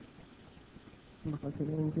به خاطر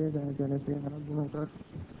اینکه در جلسه قبل مقدار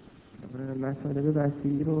مطالب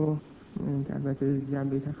وسیعی رو که البته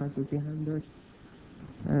جنبه تخصصی هم داشت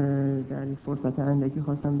در این فرصت اندکی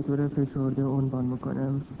خواستم به طور فشرده عنوان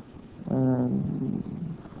بکنم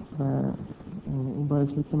و این باعث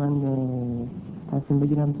شد که من تصمیم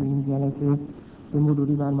بگیرم تو این جلسه به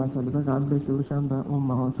مروری بر مطالب قبل داشته باشم و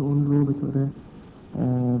امهات اون رو به طور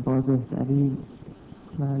واضح‌تری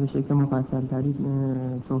و به شکل مفصل‌تری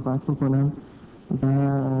صحبت بکنم و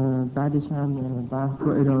بعدش هم بحث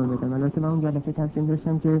رو ادامه بدم. البته من اون جلسه تصمیم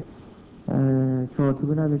داشتم که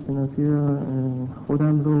چارچوب روش‌شناسی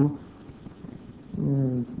خودم رو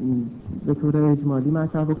به طور اجمالی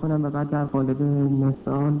مطرح بکنم و بعد در قالب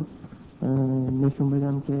مثال نشون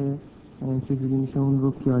بدم که چجوری میشه اون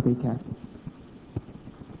رو پیاده کرد.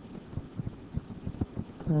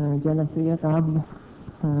 جلسه قبل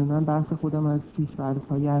من بحث خودم از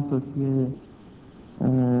پیش‌فرض‌های اساسی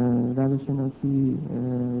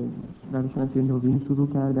روش‌شناسی نوین شروع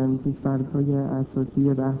کردم. پیش‌فرض‌های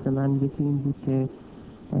اساسی بحث من یکی این بود که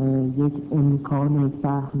یک امکان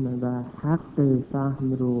فهم و حق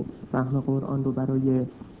فهم قرآن رو برای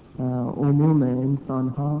عموم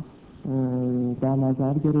انسان‌ها در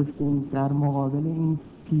نظر گرفتیم در مقابل این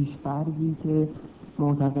پیش‌فرضی که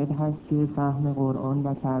معتقد هست که فهم قرآن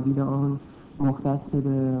و تعبیر آن مختص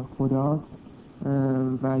به خداست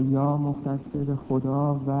و یا مختص به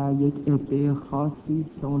خدا و یک عده خاصی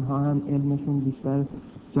که اونها هم علمشون بیشتر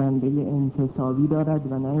جنبه انتسابی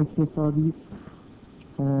دارد و نه اکتسابی.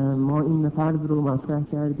 ما این فرض رو مطرح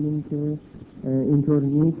کردیم که اینطور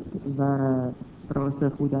نیست و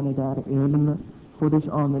راسخ بودن در علم خودش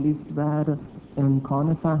عاملی است بر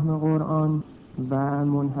امکان فهم قرآن و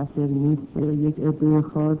منحصر نیست به یک عده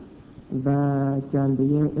خاص و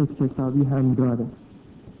جنبه اکتسابی هم داره.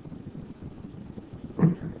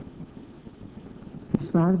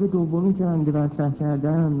 پیش‌فرض دومی که من مطرح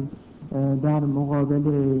کردم در مقابل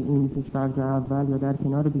این پیش‌فرض اول یا در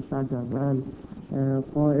کنار پیش‌فرض اول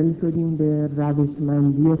قائل شدیم به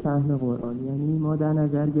روشمندی فهم قرآن. یعنی ما در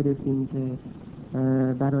نظر گرفتیم که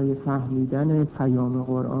برای فهمیدن پیام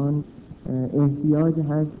قرآن احتیاج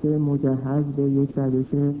هست که مجهز به یک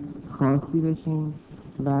روش خاصی بشیم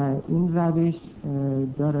و این روش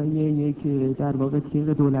دارای یک در واقع تیغ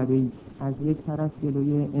دولبه‌ای از یک طرف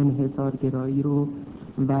جلوی انحصارگرایی رو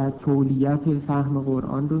و تولیت فهم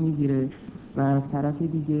قرآن رو میگیره و از طرف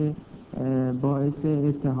دیگه باعث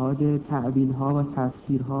اتحاد تعبیرها و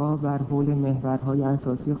تفسیرها بر حول محورهای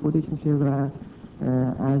اساسی خودش میشه و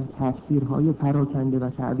از تفسیرهای پراکنده و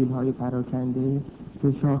تعبیرهای پراکنده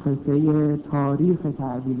که شاخصه تاریخ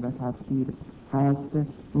تعبیر و تفسیر هست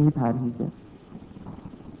میپرهیزه.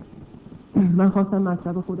 من خواستم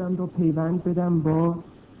مطلب خودم رو پیوند بدم با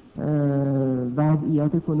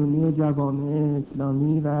وضعیت کنونی جوامع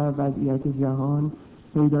اسلامی و وضعیت جهان،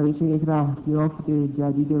 پیدایش یک رهیافت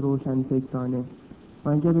جدید روشنفکرانه.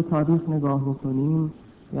 ما اگر به تاریخ نگاه بکنیم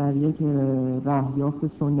در یک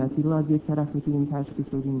رهیافت سنتی رو از یک طرف میتونیم تشخیص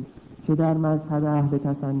بدیم، چه در مذهب اهل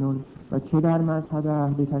تسنن و چه در مذهب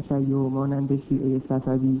اهل تشیع مانند شیعه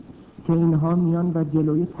صفوی که اینها میان و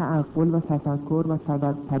جلوی تعقل و تفکر و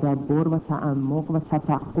تدبر و تعمق و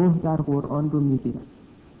تفقه در قرآن رو میگیرن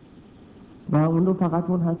و اون رو فقط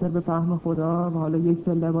منحصر به فهم خدا و حالا یک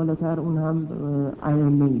پله بالاتر اون هم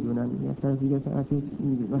ائمه میدونن.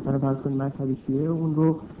 مثلا فرض کنید مذهب شیعه اون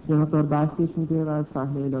رو یه مقدار بستش میده و از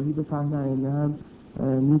فهم الهی به فهم ائمه هم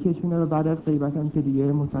میکشونه و بعد از غیبت هم که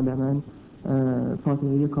دیگه مسلماً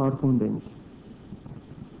فاتحه کار خونده میشه.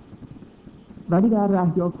 ولی در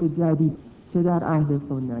رهیافت جدید چه در اهل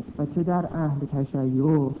سنت و چه در اهل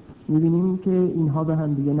تشیع میبینیم که اینها به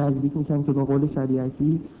هم دیگه نزدیک میشن که با قول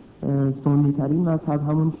شریعتی سنی ترین مذهب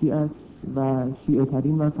همون شیعه است و شیعه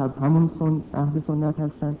ترین مذهب همون اهل سنت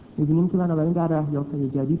هستن. میبینیم که بنابراین در رهیافت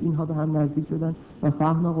جدید اینها به هم نزدیک شدن و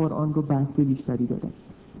فهم قرآن رو بسته بیشتری دادن.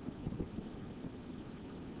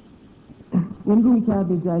 این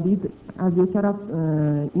رویکرد جدید از یک طرف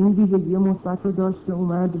این ویژگی مثبت رو داشته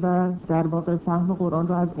اومد و در واقع فهم قرآن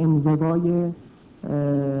رو از انزوای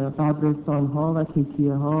قبرستان‌ها و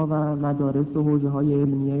تکیه‌ها و مدارس و حوزه‌های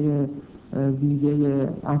علمیه ویژه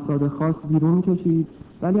افراد خاص بیرون کشید،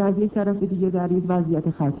 ولی از یک طرف دیگه در یک وضعیت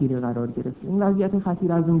خطیری قرار گرفت. این وضعیت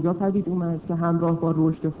خطیر از اونجا پدید اومد که همراه با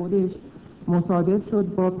رشد خودش مصادف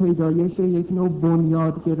شد با پیدایش یک نوع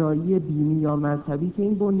بنیادگرایی دینی یا مذهبی که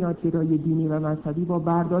این بنیادگرایی دینی و مذهبی با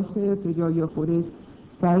برداشت ارتجاعی خودش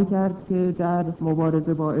سعی کرد که در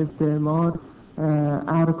مبارزه با استعمار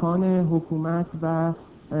ارکان حکومت و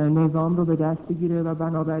نظام رو به دست بگیره و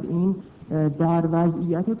بنابراین در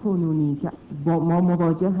وضعیت کنونی که ما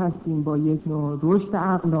مواجه هستیم با یک نوع رشد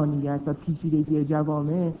عقلانیت و پیچیدگی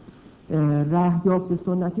جوامع رهیافت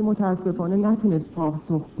سنتی متاسفانه نتونست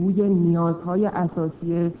پاسخگوی نیازهای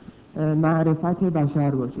اساسی معرفت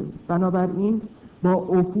بشر باشه. بنابراین با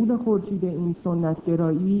افول خورشید این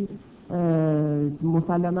سنتگرایی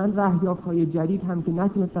مسلماً رهیافت‌های جدید هم که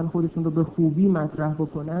نتونستن خودشون رو به خوبی مطرح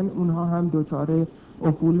بکنن، اونها هم دچار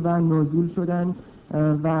افول و نزول شدن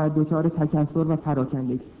و دچار تکثر و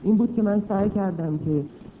پراکندگی. این بود که من سعی کردم که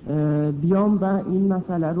بیام و این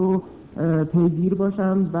مسئله رو پیگیر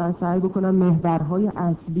باشم و سعی بکنم محورهای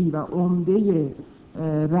اصلی و عمده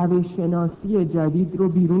روش شناسی جدید رو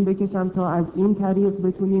بیرون بکشم تا از این طریق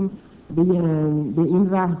بتونیم به این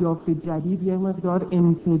رهیافت جدید یک مقدار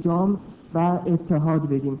انسجام و اتحاد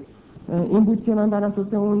بدیم. این بود که من بر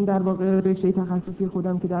اساس اون در واقع رشته تخصصی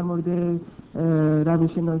خودم که در مورد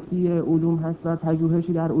روش شناسی علوم هست و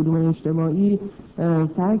پژوهشی در علوم اجتماعی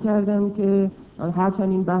سعی کردم که هرچند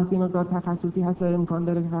این بحث مقدار تخصصی هست و امکان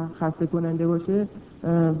داره خسته کننده باشه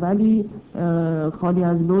ولی خالی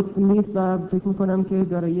از لطف نیست و فکر میکنم که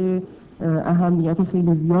دارای اهمیت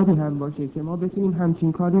خیلی زیادی هم باشه که ما بتونیم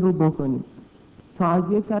همچین کاری رو بکنیم تا از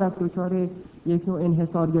یک طرف دچار یک نوع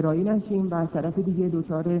انحصارگرایی نشیم و از طرف دیگه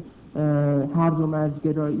دچار هرج و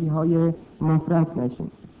مرج‌گرایی های مفرط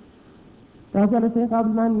نشیم. در جلسه قبل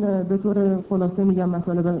من به طور خلاصه میگم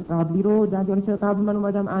مسائل قبلی رو. در جلسه قبل من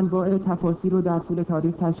اومدم انواع تفاسیر رو در طول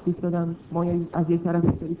تاریخ تشخیص دادم. ما از یک طرف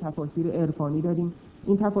سری تفاسیر عرفانی داریم.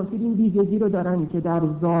 این تفاسیر این ویژگی رو دارن که در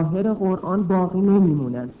ظاهر قرآن باقی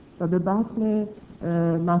نمیمونن و به بطن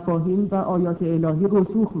مفاهیم و آیات الهی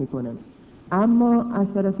رسوخ میکنن. اما از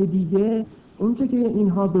طرف دیگه اون چه که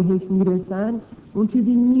اینها بهش میرسن اون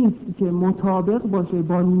چیزی نیست که مطابق باشه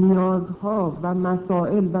با نیازها و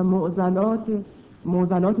مسائل و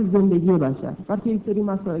معضلات زندگی بشر، بلکه یک سری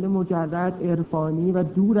مسائل مجرد عرفانی و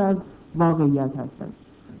دور از واقعیت هستن.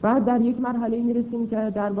 بعد در یک مرحله میرسیم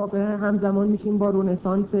که در واقع همزمان میشیم با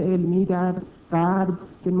رنسانس علمی در غرب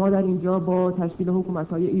که ما در اینجا با تشکیل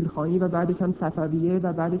حکومت‌های ایلخانی و بعدش هم صفویه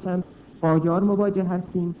و بعدش هم قاجار مواجه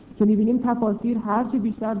هستیم که می‌بینیم تفاسیر هرچی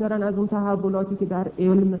بیشتر دارن از اون تحولاتی که در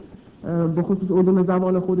علم به خصوص علوم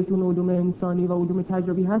زمان خودشون، علوم انسانی و علوم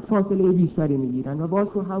تجربی هست فاصله بیشتری میگیرن و باز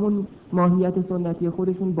تو همون ماهیت سنتی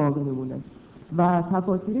خودشون باقی میمونن. و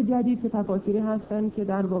تفاسیر جدید که تفاسیری هستن که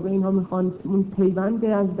در واقع اینها میخوان اون پیوند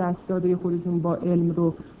از دست داده خودشون با علم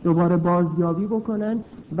رو دوباره بازیابی بکنن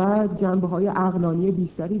و جنبه‌های عقلانی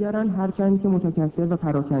بیشتری دارن هرچند که متکثر و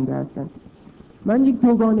پراکنده هستن. من یک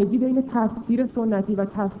دوگانگی بین تفسیر سنتی و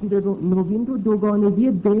تفسیر نوین رو دوگانگی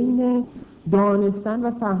بین دانستن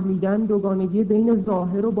و فهمیدن، دوگانگی بین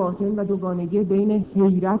ظاهر و باطن و دوگانگی بین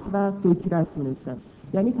حیرت و فکرت دونستن.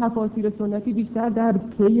 یعنی تفاسیر سنتی بیشتر در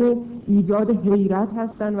پی ایجاد حیرت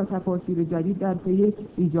هستن و تفاسیر جدید در پی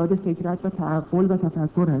ایجاد فکرت و تعقل و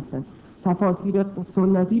تفکر هستن. تفاسیر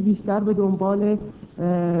سنتی بیشتر به دنبال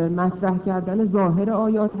مطرح کردن ظاهر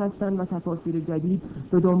آیات هستن و تفاسیر جدید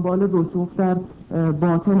به دنبال رسوخ در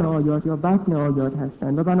باطن آیات یا بطن آیات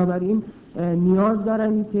هستن و بنابراین نیاز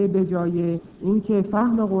دارن که به جای اینکه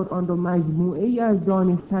فهم قرآن رو مجموعه ای از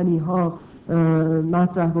دانستنی ها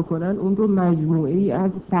مطرح بکنن اون رو مجموعه ای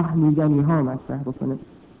از فهمیدنی ها مطرح بکنن.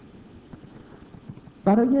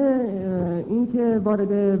 برای اینکه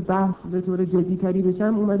وارد بحث به طور جدی‌تری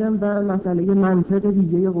بشم اومدم و مسئله منطق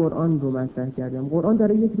ویژه قرآن رو مطرح کردم. قرآن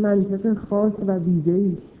داره یک منطق خاص و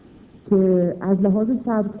ویژه‌ای که از لحاظ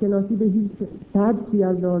سبک‌شناسی به هیچ سبکی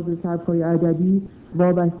از لحاظ سبک‌های ادبی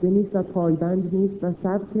وابسته نیست و پایبند نیست و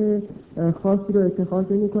سبک خاصی رو اتخاذ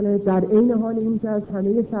نمی‌کنه، در عین حال اینکه از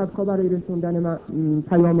همه سبک‌ها برای رسوندن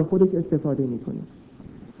پیام خودش استفاده می‌کنه.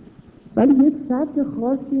 ولی یک سبک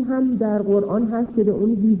خاصی هم در قرآن هست که به اون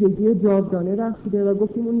ویژگی جاودانه بخشیده و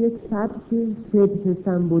گفتیم اون یک سبک شبه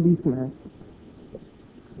سمبولیسم هست.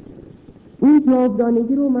 این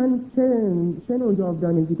جاودانگی رو من سه نوع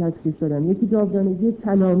جاودانگی تشخیص دادم. یکی جاودانگی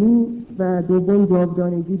کلامی و دوم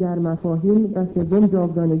جاودانگی در مفاهیم و سوم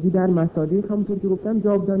جاودانگی در مصادیق. همونطور که گفتم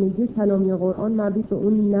جاودانگی کلامی قرآن مربوط به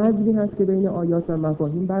اون نظمی هست که بین آیات و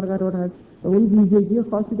مفاهیم برقرار هست و اون ویژگی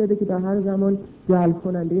خاصی داده که در هر زمان جلب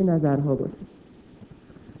کننده نظرها باشه.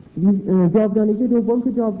 جاودانگی دوم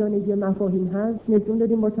که جاودانگی مفاهیم هست نشون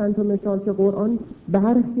دادیم با چند تا مثال که قرآن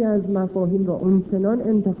برخی از مفاهیم را اونچنان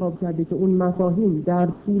انتخاب کرده که اون مفاهیم در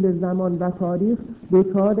طول زمان و تاریخ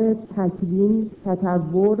دچار تکوین،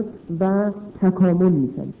 تطور و تکامل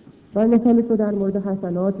میشن. و مثالش رو در مورد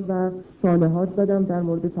حسنات و صالحات زدم، در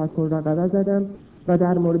مورد فک الرقبه زدم و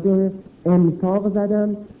در مورد انفاق زدم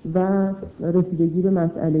و رسیدگی به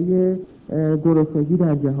مسئله گرسنگی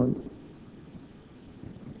در جهان.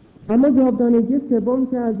 اما جاودانگی سوم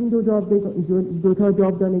که از این دو تا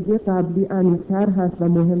جاودانگی قبلی عمیق‌تر هست و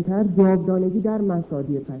مهمتر، جاودانگی در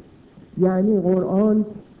مصادیق هست. یعنی قرآن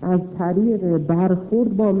از طریق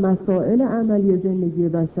برخورد با مسائل عملی زندگی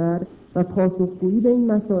بشر و پاسخگویی به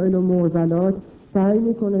این مسائل و معضلات سعی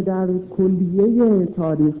میکنه در کلیه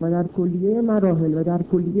تاریخ و در کلیه مراحل و در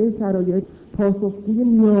کلیه شرایط پاسخگوی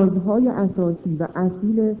نیازهای اساسی و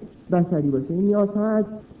اصیل بشری باشه. این نیازها از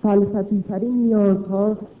فلسفی ترین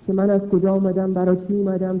نیازها که من از کجا آمدم، برای چی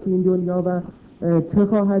اومدم تو این دنیا و چه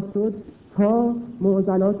خواهد شد، تا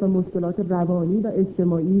معضلات و مشکلات روانی و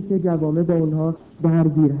اجتماعی که جوامع با اونها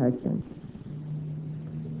درگیر هستند.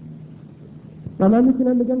 و من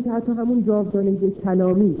میتونم بگم که حتی همون جاودانگی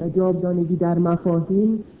کلامی و جاودانگی در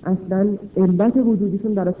مفاهیم اصلا علت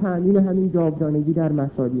وجودشون برای تأمین همین جاودانگی در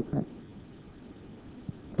مصادیق هست.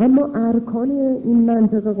 اما ارکان این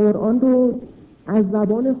منطق قرآن رو از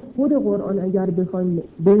زبان خود قرآن اگر بخوایم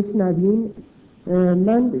بشنویم،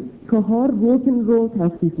 من 4 رکن رو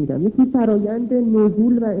تشخیص میدم. یکی فرایند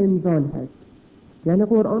نزول و انزال هست، یعنی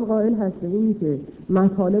قرآن قائل هست به این که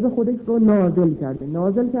مطالب خودش رو نازل کرده.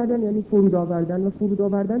 نازل کردن یعنی فرود آوردن، و فرود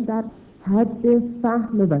آوردن در حد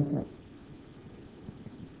فهم بشر.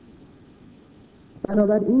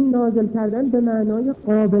 بنابراین نازل کردن به معنای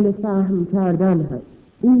قابل فهم کردن هست.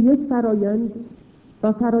 این یک فرایند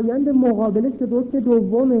و فرایند مقابلش که رکن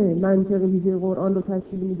دوم منطق ویژه قرآن رو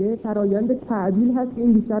تشکیل میده فرایند تعدیل هست که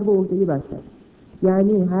این بیشتر به عهده بشر،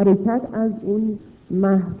 یعنی حرکت از اون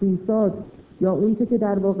محسوسات یا اون که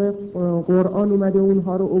در واقع قرآن اومده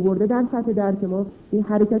اونها رو آورده در سطح درک ما، این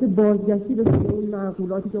حرکت بازگشتی به اون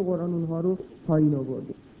معقولاتی که قرآن اونها رو پایین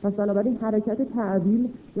آورده. پس بنابراین حرکت تعدیل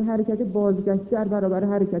یا حرکت بازگشتی در برابر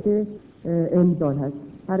حرکت انزال هست.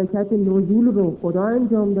 حرکت نزول رو خدا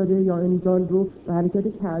انجام داده یا انزال رو، و حرکت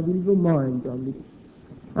تعدیل رو ما انجام میدیم.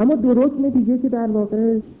 اما دو رکن دیگه که در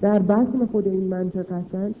واقع در بطن خود این منطق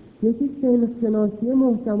هستن، یکی شناسی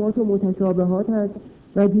محکمات و متشابهات هست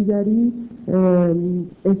و دیگری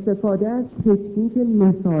استفاده از تکنیک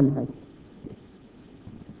مثال هست.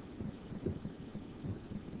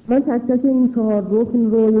 من تک تک این 4 رکن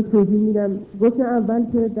رو یک توضیح میدم. رکن اول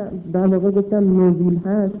که در واقع گفتم نزول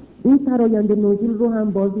هست، این فرایند نزول رو هم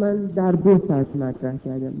باز من در 2 سطح مطرح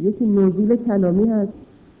کردم. یکی نزول کلامی هست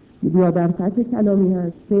یا در سطح کلامی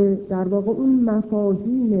هست که در واقع اون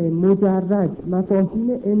مفاهیم مجرد، مفاهیم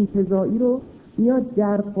انتزاعی رو میاد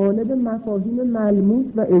در قالب مفاهیم ملموس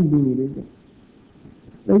و عینی می‌ریزه.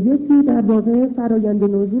 و یکی در واقع فرایند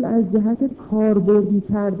نزول از جهت کاربردی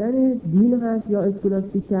کردن دین هست یا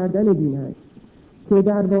اسکولاستیک کردن دین هست که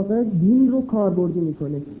در واقع دین رو کاربردی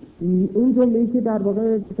میکنه. اون جمله‌ای که در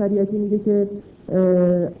واقع شریعتی میگه که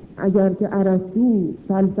اگر که ارسطو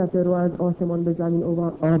فلسفه رو از آسمان به زمین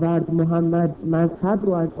آورد، محمد مذهب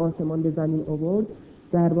رو از آسمان به زمین آورد،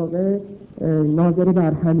 در واقع ناظر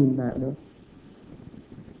بر همین معنا.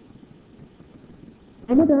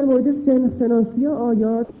 اما در مورد سنخ‌شناسی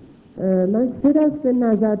آیات من 3 دسته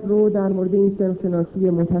نظر رو در مورد این سنخ‌شناسی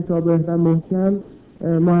متشابه و محکم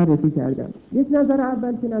معرفی کردم. یک نظر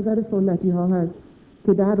اول که نظر سنتی ها هست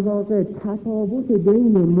که در واقع تفاوت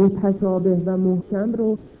بین متشابه و محکم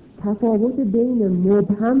رو تفاوت بین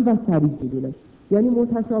مبهم و صریح می‌دونن. یعنی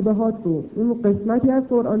متشابهات رو اون قسمتی از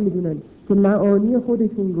قرآن می‌دونن که معانی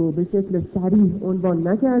خودشون رو به شکل صریح عنوان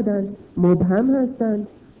نکردن، مبهم هستن،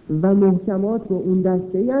 و محکمات رو اون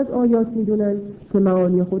دسته از آیات میدونن که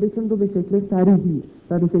معانی خودشون رو به شکل صریحی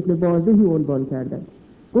و به شکل واضحی عنوان کردن.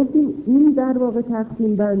 گفتیم این در واقع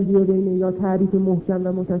تقسیم بندی بین یا تعریف محکم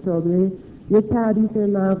و متشابه یک تعریف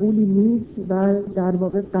معقولی نیست و در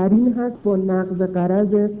واقع قرین هست با نقض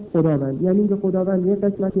غرض خداوند، یعنی که خداوند یک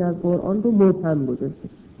قسمتی از قرآن رو مبهم گذاشته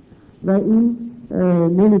و این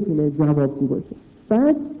نمیتونه جوابگو باشه.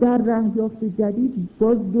 بعد در رهیافت جدید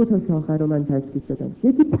باز 2 تا شاخه رو من تشخیص دادم.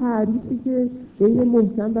 یکی تعریفی که بین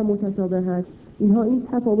محکم و متشابه هست، اینها این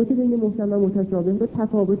تفاوت بین محکم و متشابه رو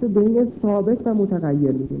تفاوت بین ثابت و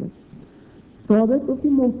متغیر می‌دونن. ثابت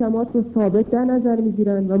گفتیم محکمات رو ثابت در نظر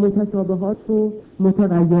می‌گیرن و متشابهات رو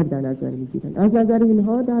متغیر در نظر می‌گیرن. از نظر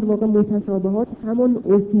اینها در واقع متشابهات همون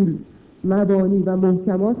اصول، مبانی و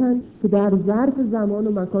محکمات هستند که در ظرف زمان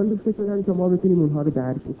و مکان ریخته شدن که ما بتونیم اونها رو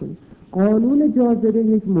درک کنیم. قانون جاذبه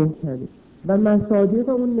یک محکمه و مصادیق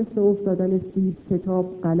اون مثل افتادن سیب، کتاب،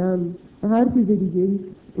 قلم و هر چیز دیگه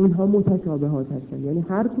اونها متشابهات هستن، یعنی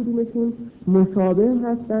هر کدومشون مشابه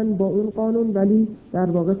هستن با اون قانون ولی در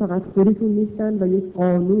واقع فقط خودشون نیستن و یک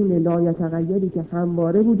قانون لایتغیری که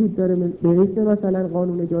همواره وجود داره مثلا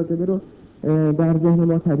قانون جاذبه رو در ذهن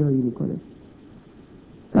ما تداعی میکنه.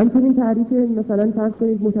 همچنین تعریف مثلا فرض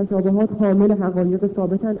کنید متشابهات حامل حقایق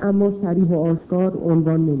ثابتن اما صریح و آشکار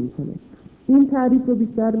عنوان نمی‌کنه. این تعریف رو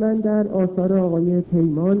بیشتر من در آثار آقای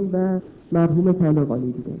پیمان و مرحوم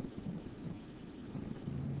طالقانی دیدم.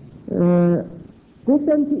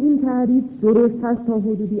 گفتم که این تعریف درست هست تا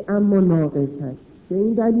حدودی اما ناقص هست، به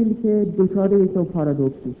این دلیل که دچار یک نوع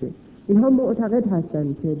پارادوکس میشه. اینها معتقد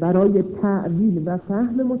هستند که برای تعویل و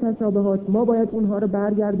فهم متشابهات ما باید اونها رو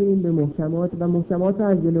برگردیم به محکمات و محکمات رو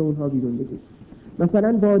از دل اونها بیرون بدیم.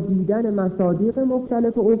 مثلا با دیدن مصادیق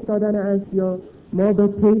مختلف و افتادن اشیا ما به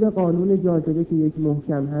طیر قانون جاذبه که یک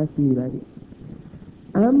محکم هست میبریم.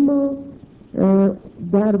 اما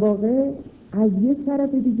در واقع از یک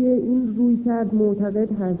طرف دیگه این رویکرد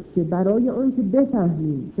معتقد هست که برای آنکه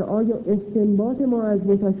بفهمیم که آیا استنباط ما از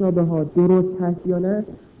متشابهات درست هست یا نه،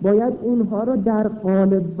 باید اونها را در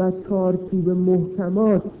قالب و چارچوب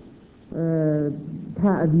محکمات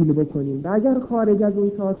تعویل بکنیم و اگر خارج از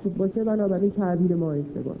اون چارچوب باشه بنابراین تعویل ما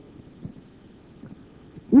اشتباه.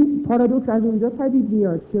 این پارادوکس از اونجا پدید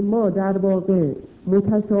میاد که ما در واقع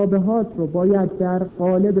متشابهات رو باید در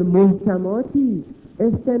قالب محکماتی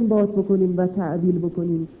استنباط بکنیم و تعویل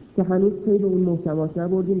بکنیم که هنوز پی به اون محکمات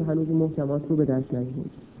نبردیم، هنوز اون محکمات رو به دست نیاوردیم.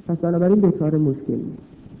 پس بنابراین دچار مشکل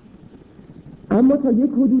نیست. اما تا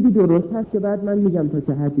یک حدودی درست هست که بعد من میگم تا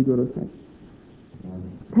چه حدی درست هست.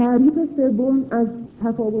 تعریف سوم از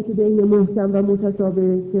تفاوت بین محکم و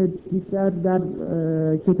متشابه که بیشتر در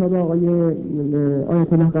کتاب آقای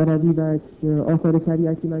آیت الله قرضی و آثار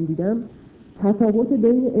شریعتی من دیدم، تفاوت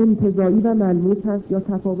بین انتزاعی و ملموس هست یا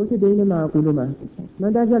تفاوت بین معقول و محسوس هست. من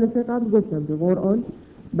در جلسه قبل گفتم که قرآن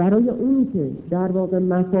برای اون که در واقع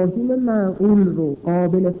مفاهیم معقول رو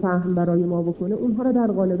قابل فهم برای ما بکنه، اونها رو در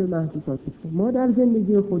قالب محسوسات بکنه. ما در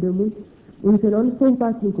زندگی خودمون اونچنان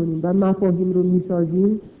صحبت میکنیم و مفاهیم رو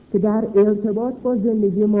میسازیم که در ارتباط با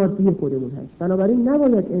زندگی مادی خودمون هست. بنابراین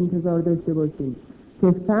نباید انتظار داشته باشیم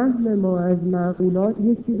که فهم ما از معقولات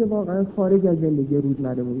یک چیز واقعا خارج از زندگی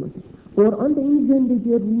روزمره‌مون باشه. قرآن به این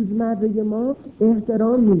زندگی روزمره ما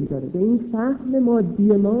احترام میگذاره، به این فهم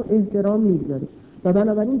مادی ما احترام میگذاره و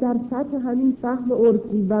بنابراین در سطح همین فهم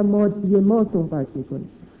عرفی و مادی ما صحبت میکنه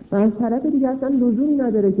و از طرف دیگه اصلا لزومی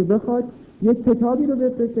نداره که بخواد یک کتابی رو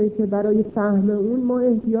بفرسته که برای فهم اون ما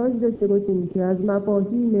احتیاج داشته باشیم که از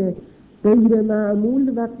مفاهیم غیر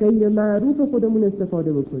معمول و غیر معروف خودمون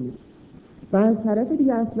استفاده بکنیم. و از طرف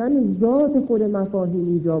دیگه اصلا ذات خود مفاهیم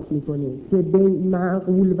ایجاب میکنه که بین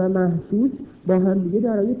معقول و محسوس با هم دیگه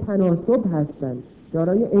دارای تناسب هستن،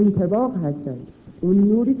 دارای انطباق هستن. اون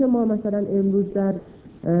نوری که ما مثلا امروز در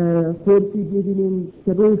خورشید می‌بینیم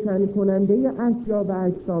که روشن کننده اشیا و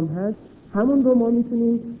اجسام هست، همون رو ما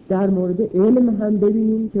میتونیم در مورد علم هم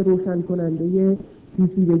ببینیم که روشن کننده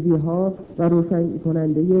پیچیدگی ها و روشن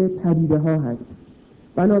کننده پدیده ها هست.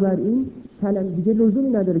 بنابراین دیگه لزومی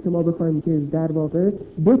نداره که ما بخوایم که در واقع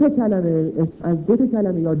از دو تا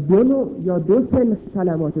کلمه یا دو سن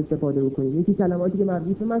کلمات استفاده بکنیم. یکی کلماتی که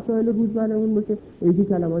مربوط به مسائل روزمره‌مون باشه، یکی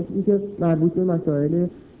کلماتی که مربوط به مسائل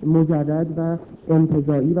مجرد و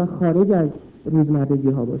انتزاعی و خارج از روزمرگی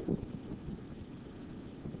ها باشه.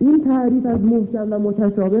 این تعریف از محکم و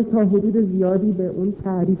متشابه تا حدود زیادی به اون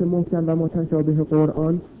تعریف محکم و متشابه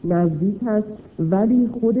قرآن نزدیک هست، ولی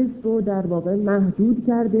خودش رو در واقع محدود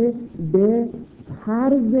کرده به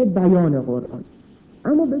طرز بیان قرآن.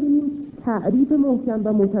 اما ببینیم تعریف محکم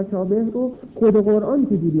و متشابه رو خود قرآن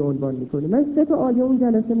چجوری عنوان میکنه. من 3 تا آیه اون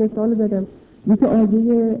جلسه مثال زدم. یکی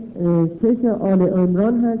آیه 6 آل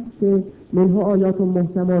عمران هست که منها آیات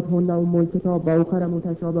محکمات هن ام الکتاب و اخر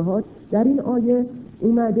متشابهات. در این آیه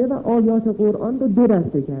اومده و آیات قرآن رو 2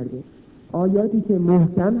 دسته کرده. آیاتی که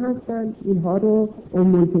محکم هستند اینها رو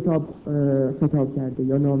ام الکتاب خطاب کرده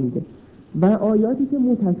یا نامیده و آیاتی که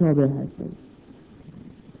متشابه هستند.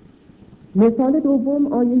 مثال دوم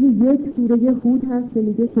آیه 1 سوره هود هست که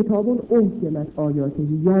میگه کتابون احکمت آیاته،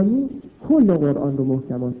 یعنی کل قرآن رو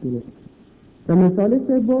محکمات دونه. و مثال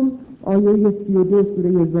سوم آیه 32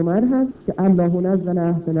 سوره زمر هست که الله نزل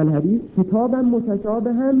احسن الحدیث کتابا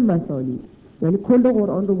متشابها مثالی، یعنی کل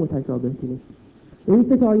قرآن رو متشابه دونه. این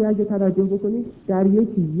 3 تا آیه اگه توجه بکنید در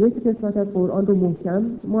یک قسمت از قرآن رو محکم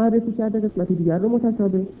معرفی کرده، قسمت دیگر رو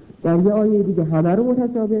متشابه، در یه آیه دیگه همه رو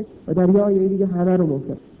متشابه و در یه آیه دیگه همه رو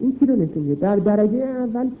محکم. این چی رو نشون میده؟ در درجه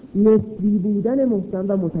اول نسبی بودن محکم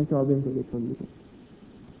و متشابه رو نشون میده.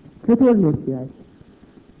 چطور نسبی هست؟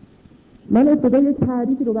 من ابتدا یک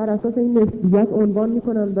تعریفی رو بر اساس این نسبیت عنوان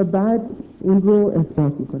میکنم و بعد اون رو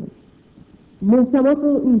اثبات میکنم. محکمات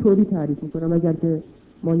رو اینطوری تعریف میکنم اگر که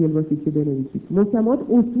مایل باشید که بنویسید. محکمات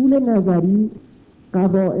اصول نظری،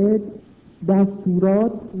 قواعد،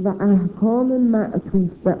 دستورات و احکام معطوف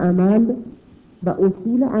به عمل و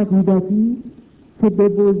اصول عقیدتی که به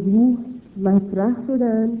وضوح مطرح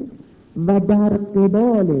شدند و در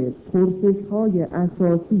قبال پرسش‌های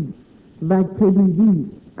اساسی و کلیدی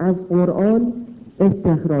از قرآن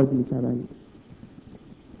استخراج می‌شوند.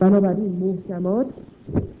 بنابراین محکمات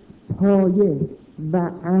پایه و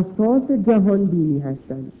اساس جهان بینی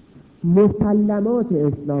هستند، مسلمات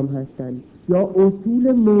اسلام هستند یا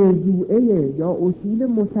اصول موضوعه یا اصول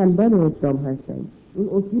مسلم اسلام هستند. این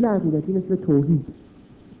اصول عقیدتی مثل توحید.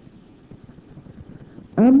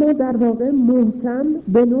 اما در واقع محکم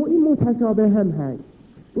به نوعی متشابه هم هست.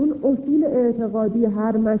 اون اصول اعتقادی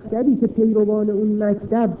هر مکتبی که پیروان اون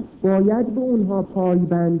مکتب باید به اونها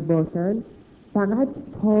پایبند باشند، فقط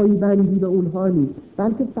پایبندی به اونها نیست،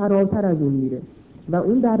 بلکه فراتر از اون میره و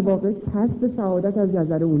اون در واقع کسب سعادت از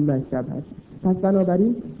نظر اون مکتب هست. پس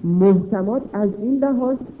بنابراین محکمات از این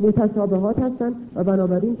لحاظ متشابهات هستند و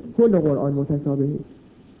بنابراین کل قرآن متشابهه.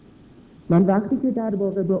 من وقتی که در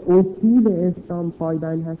واقع به اصول اسلام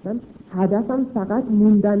پایبند هستم، هدفم فقط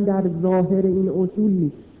موندن در ظاهر این اصول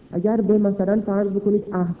نیست. اگر به مثلا فرض بکنید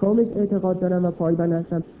احکامش اعتقاد دارم و پایبند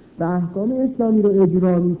هستم و احکام اسلامی رو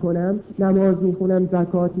اجرا میکنم، نماز میخونم،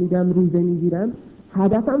 زکات میدم، روزه میگیرم،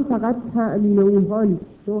 هدفم فقط تأمین اونها نیست.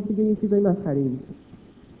 شما دیگه یه چیزای مسخره‌ای نیست،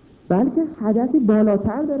 بلکه هدفی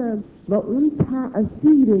بالاتر دارم و اون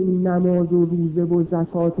تأثیر این نماز و روزه و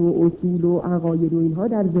زکات و اصول و عقاید و اینها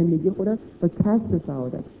در زندگی خودم و کسب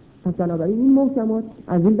سعادت. پس بنابراین این محکمات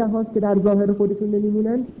از این لحاظ که در ظاهر خودشون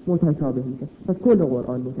نمیمونن متشابه میشه. پس کل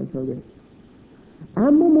قرآن متشابه.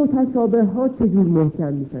 اما متشابه ها چجور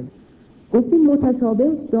محکم میشن؟ گفتیم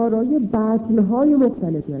متشابه دارای بطن‌های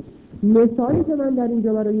مختلفی هست. مثالی که من در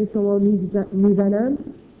اینجا برای شما میزنم،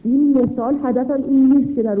 این مثال هدفم این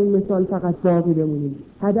نیست که در اون مثال فقط باقی بمونیم.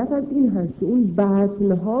 هدفم این هست که اون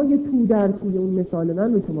بطن‌های تو در توی اون مثال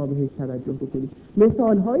من رو شما بهش توجه بکنید.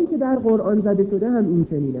 مثال‌هایی که در قرآن زده شده هم این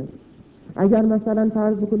چنینه. اگر مثلا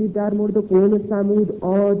فرض بکنید در مورد قوم ثمود،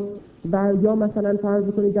 عاد و یا مثلا فرض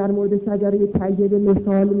بکنید در مورد شجره طیبه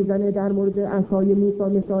مثال میزنه، در مورد عصای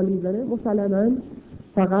موسی مثال میزنه، مسلماً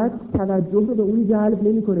فقط توجه رو به اون جلب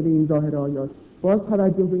نمی‌کنه به این ظاهر آیات. باز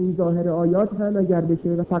توجه به این ظاهر آیات هم اگر بشه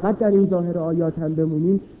و فقط در این ظاهر آیات هم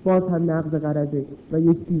بمونیم، باز هم نقض غرضه و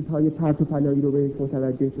یک چیزهای پرت و پلایی رو بهش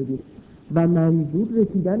متوجه شدیم و منظور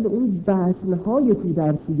رسیدن به اون بطن‌های تو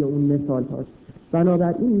در توی اون مثال هاست.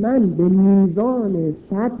 بنابراین من به میزان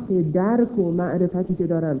سطح درک و معرفتی که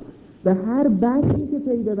دارم به هر بطنی که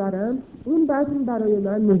پی ببرم، اون بطن برای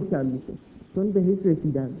من محکم میشه، چون بهش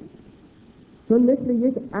رسیدم، چون مثل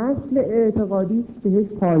یک اصل اعتقادی بهش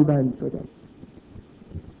پایبند شدم.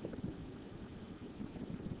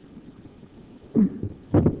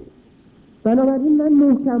 بنابراین من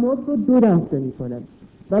محکمات رو دو دسته میکنم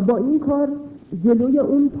و با این کار جلوی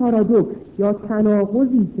اون پارادوکس یا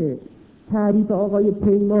تناقضی که تعریف آقای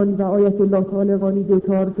پیمان و آیت الله طالقانی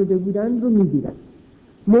دچار شده بودن رو میگیرم.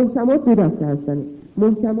 محکمات دو دسته هستن: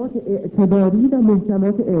 محکمات اعتباری و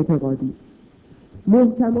محکمات اعتقادی.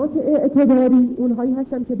 محکمات اعتباری اونهایی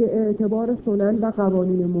هستن که به اعتبار سنن و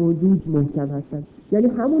قوانین موجود محکم هستن، یعنی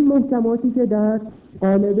همون محکماتی که در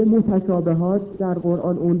قالب متشابهات در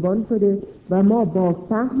قرآن عنوان شده و ما با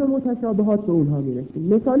فهم متشابهات به اونها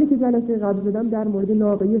میرسیم. مثالی که جلسه قبل زدم در مورد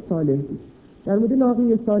ناقه صالح بود. در مورد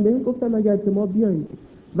ناقه صالح گفتم اگر که ما بیاییم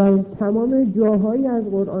و تمام جاهایی از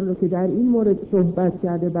قرآن رو که در این مورد صحبت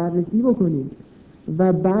کرده بررسی بکنیم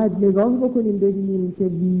و بعد نگاه بکنیم ببینیم که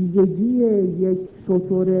ویژگی یک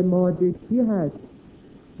شتر ماده چی هست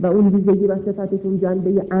و اون ویژگی و صفتشون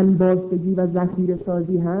جنبه انباشتگی و ذخیره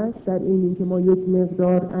سازی هست، در این که ما یک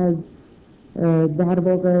مقدار از در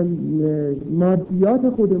واقع مادیات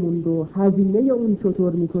خودمون رو هزینه اون شتر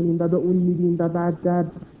میکنیم و به اون میدیم و بعد در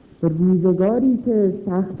روزگاری که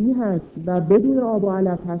سختی هست و بدون آب و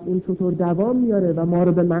علف هست اون شتر دوام میاره و ما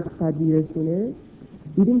رو به مقصد میرسونه.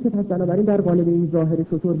 دیدیم که پس بنابراین در قالب این ظاهر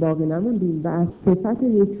شتر باقی نموندیم و از صفت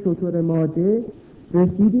یک شتر ماده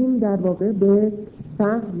رسیدیم در واقع به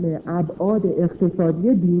فهم ابعاد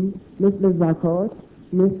اقتصادی دین مثل زکات،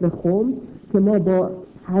 مثل خمس، که ما با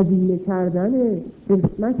هزینه کردن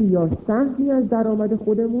قسمتی یا سهمی از درآمد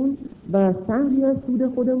خودمون و سهمی از سود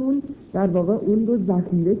خودمون در واقع اون رو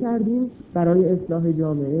ذخیره کردیم برای اصلاح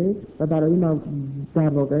جامعه و برای در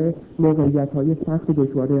واقع موقعیت‌های سخت و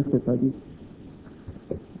دشوار اقتصادی.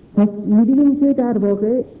 پس می‌بینیم که در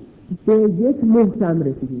واقع به یک محکم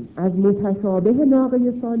رسیدیم. از متشابه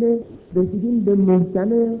ناقه صالح رسیدیم به محکم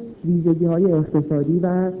ویژگی‌های اقتصادی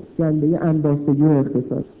و جنبه انباشتگی و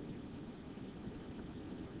اقتصاد.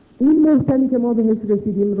 این محکمی که ما بهش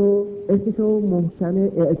رسیدیم رو اسمشو محکم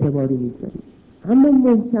اعتباری می‌ذاریم. اما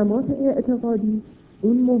محکمات اعتقادی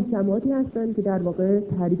اون محکماتی هستن که در واقع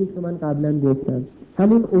تعریفش رو من قبلا گفتم،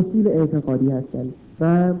 همون اصول اعتقادی هستن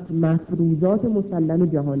و مفروضات مسلم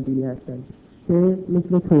جهان بینی هستن که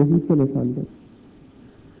مثل توحید که نشان داد.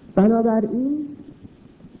 بنابراین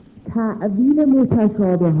تعویل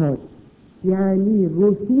متشابهات یعنی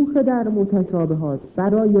رسوخ در متشابهات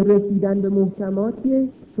برای رسیدن به محکماتیه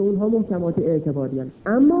که اونها محکمات اعتباری هستند،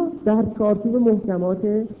 اما در چارچوب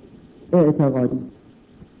محکمات اعتقادی.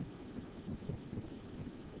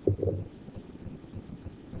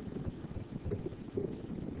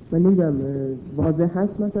 من نمیدونم واضح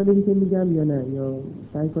هست مسائلی که میگم یا نه، یا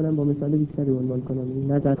سعی کنم با مثال بیشتری عنوان کنم.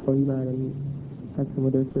 این نظرخواهی معنی هست شما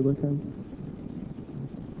داشته باشم.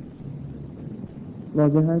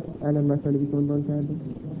 واضح هست الان مسائلی که عنوان کرده؟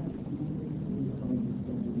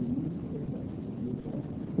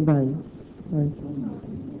 بله.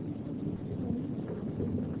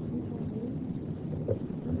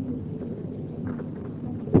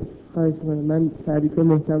 خواهش کنم، من تعریف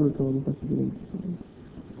محکم رو شما می‌خواستم بگم.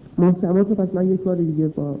 محکمات رو پس من یک بار دیگه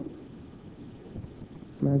با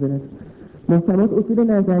معذرت. محکمات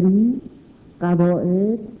اصول نظری،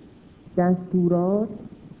 قواعد، دستورات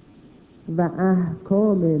و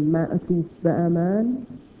احکام معطوف به عمل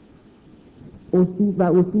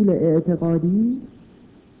اصول اعتقادی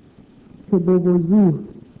که به وضوح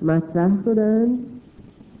مطرح شدند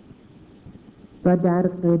و در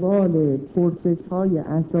قبال پرسش‌های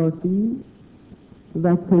اساسی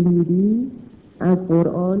و کلیدی از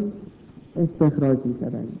قرآن استخراج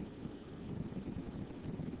می‌شوند.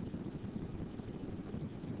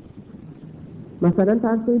 مثلا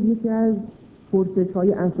فرض کنید یکی از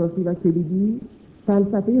پرسش‌های اساسی و کلیدی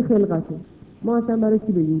فلسفه خلقته. ما اصلا برای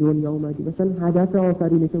چی به این دنیا اومدیم؟ مثلا هدف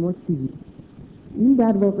آفرینش ما چی بود؟ این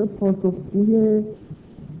در واقع پاسخگوی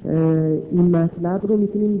این مطلب رو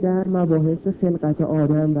میتونیم در مباحث خلقت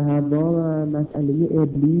آدم و حوا و مسئله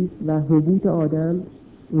ابلیس و هبوط آدم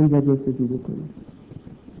اونجا جستجو بکنیم.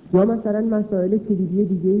 یا مثلا مسائل کلیدی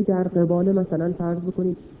دیگه‌ای در قبال مثلا فرض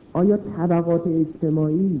بکنید آیا طبقات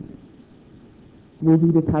اجتماعی،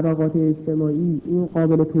 وجود طبقات اجتماعی این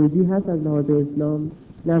قابل توجیه هست از لحاظ اسلام؟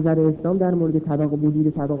 نظر اسلام در مورد وجود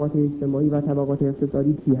طبقات اجتماعی و طبقات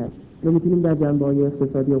اقتصادی چی هست؟ ما میتونیم در جنبه‌های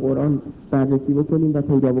اقتصادی قرآن بررسی بکنیم و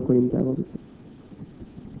پیدا بکنیم جوابش.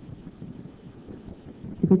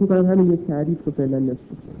 فکر می‌کنم همین یک تعریف رو فعلا نشه.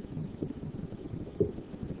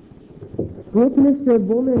 رکن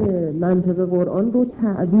سوم منطق قرآن رو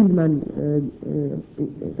تعبیل من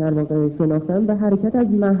در واقع شناختم و حرکت از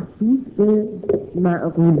محسوس به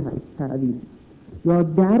معقول هست. تعبیل یا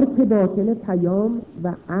درک باطن پیام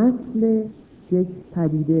و اصل یک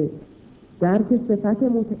پدیده، درک صفت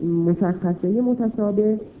مشخصه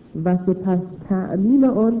متشابه و سپس تعمیم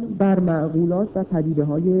آن بر معقولات و پدیده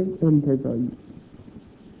های انتزاعی.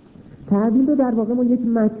 تعبیل رو در واقع ما یک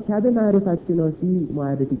مکتب معرفت شناسی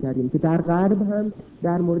معرفی کردیم که در غرب هم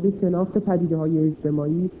در مورد شناخت پدیده های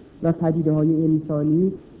اجتماعی و پدیده های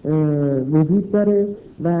انسانی وجود داره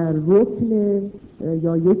و رکن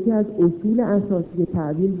یا یکی از اصول اساسی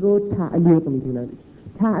تعبیل رو تعلیق میدونن.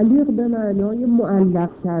 تعلیق به معنای معلق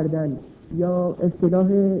کردن یا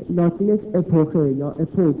اصطلاح لاتینش اپوخه یا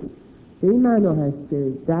اپوک به این معنا هست که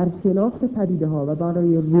در شناخت پدیده ها و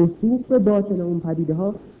برای رسوخ به باطن اون پدیده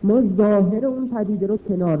ها ما ظاهر اون پدیده رو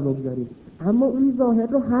کنار بگذاریم، اما اون ظاهر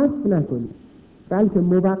رو حذف نکنیم، بلکه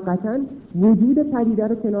موقتاً وجود پدیده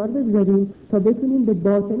رو کنار بگذاریم تا بتونیم به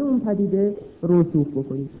باطن اون پدیده رسوخ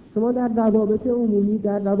بکنیم. شما در روابط عمومی،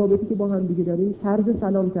 در روابطی که با هم دیگه داریم، طرز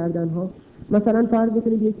سلام کردن ها، مثلا فرض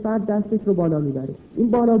بکنید یک فرد دستش رو بالا میبره.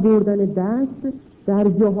 این بالا بردن دست در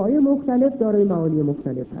جاهای مختلف دارای معانی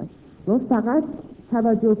مختلف هست. ما فقط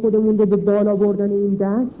توجه خودمون رو به بالا بردن این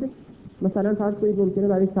دست، مثلا فرض کنید ممکنه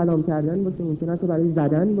برای سلام کردن باشه، ممکنه تو برای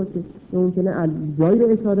زدن باشه، ممکنه جایی رو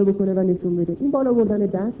اشاره بکنه و نشون بده. این بالا بردن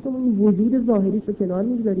دست رو این وجود ظاهریش رو کنار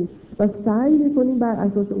می‌ذاریم و سعی می‌کنیم بر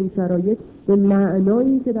اساس اون شرایط به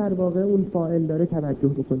معنایی که در واقع اون فاعل داره توجه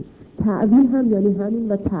بکنیم. تعبیل هم یعنی همین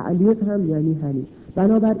و تعلیق هم یعنی همین.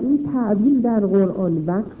 بنابراین تعبیل در قرآن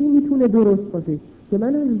وقتی میتونه درست باشه که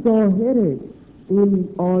من ظاهر این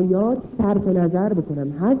آیات صرف نظر بکنم،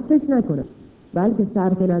 حذفش نکنم، بلکه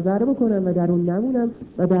صرف نظر بکنم و در اون نمونم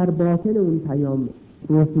و در باطن اون پیام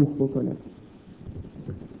رسوخ بکنم.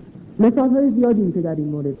 مثال‌های زیادی که در این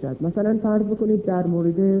مورد زد. مثلا فرض بکنید در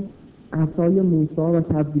مورد عصای موسی و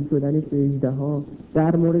تبدیل شدنش به اژدها،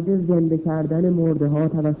 در مورد زنده کردن مرده ها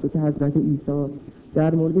توسط حضرت عیسی،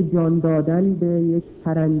 در مورد جان دادن به یک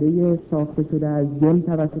پرنده ساخته شده از گل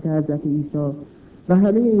توسط حضرت عیسی و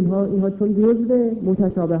همه اینها چون جزء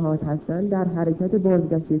متشابهات هستند، در حرکت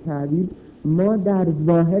بازگشت تعبیل ما در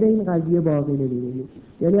ظاهر این قضیه باقی نمی‌مونیم.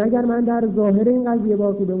 یعنی اگر من در ظاهر این قضیه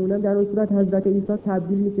باقی بمونم، در اون صورت حضرت عیسی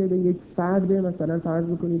تبدیل میشه به یک فرد، مثلا فرض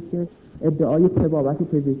بکنید که ادعای طبابت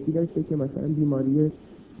پزشکی داشته که مثلا بیماری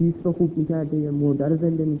کیست رو خوب می‌کرده یا مرده رو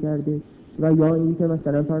زنده می‌کرده و یا اینکه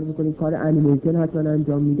مثلا فرض بکنید کار انیمیشن حتما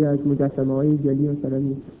انجام میده، از مجسمه‌های گلی مثلا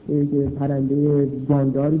پرنده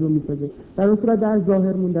جانداری رو میسازه، در اون صورت در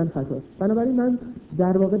ظاهر موندن خطاست. بنابراین من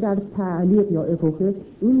در واقع در تعلیق یا اپوخه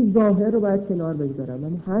این ظاهر رو باید کنار بگذارم،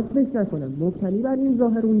 من حذفش نکنم، مبتنی بر این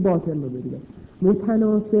ظاهر اون باطن رو ببینم.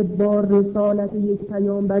 متناسب با رسالت یک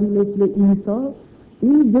پیامبری مثل عیسی،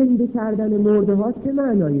 این زنده کردن مرده ها چه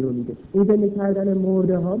معنایی رو میده؟ این زنده کردن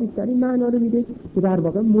مرده ها بیشتر این معنا رو میده که در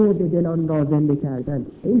واقع مرده دلان را زنده کردن،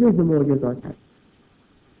 این جزء معجزات هست.